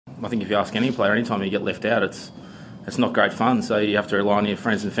I think if you ask any player, anytime you get left out, it's not great fun. So you have to rely on your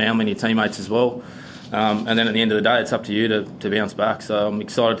friends and family and your teammates as well. And then at the end of the day, it's up to you to bounce back. So I'm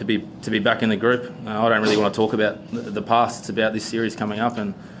excited to be back in the group. I don't really want to talk about the past. It's about this series coming up,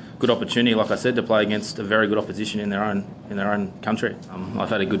 and good opportunity, like I said, to play against a very good opposition in their own country. I've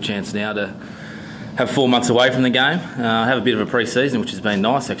had a good chance now to have 4 months away from the game. Have a bit of a pre-season, which has been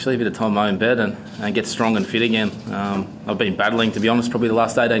nice actually, a bit of time in my own bed and get strong and fit again. I've been battling, to be honest, probably the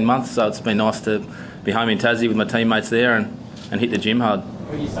last 18 months, so it's been nice to be home in Tassie with my teammates there and hit the gym hard.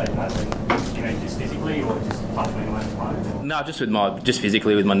 When you say battling, do you mean just physically or just physically at the moment? No, just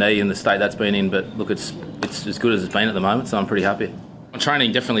physically with my knee and the state that's been in, but look, it's as good as it's been at the moment, so I'm pretty happy. My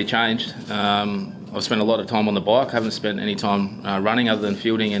training definitely changed. I've spent a lot of time on the bike. I haven't spent any time running other than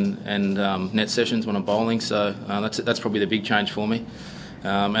fielding and net sessions when I'm bowling. So that's probably the big change for me.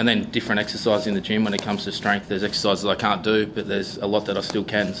 And then different exercise in the gym when it comes to strength. There's exercises I can't do, but there's a lot that I still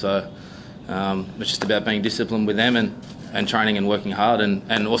can. So it's just about being disciplined with them and training and working hard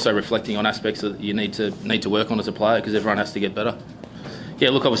and also reflecting on aspects that you need to work on as a player, because everyone has to get better. Yeah,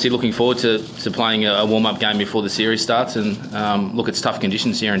 look, obviously looking forward to playing a warm-up game before the series starts. And look, it's tough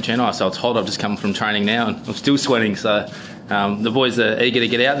conditions here in Chennai, so it's hot. I've just come from training now and I'm still sweating. So the boys are eager to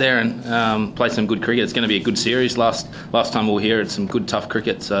get out there and play some good cricket. It's going to be a good series. Last time we were here, it's some good, tough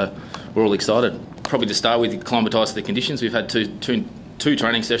cricket, so we're all excited. Probably to start with, acclimatise to the conditions. We've had two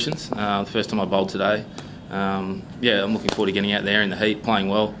training sessions. The first time I bowled today. I'm looking forward to getting out there in the heat, playing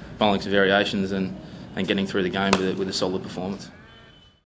well, bowling some variations and getting through the game with a solid performance.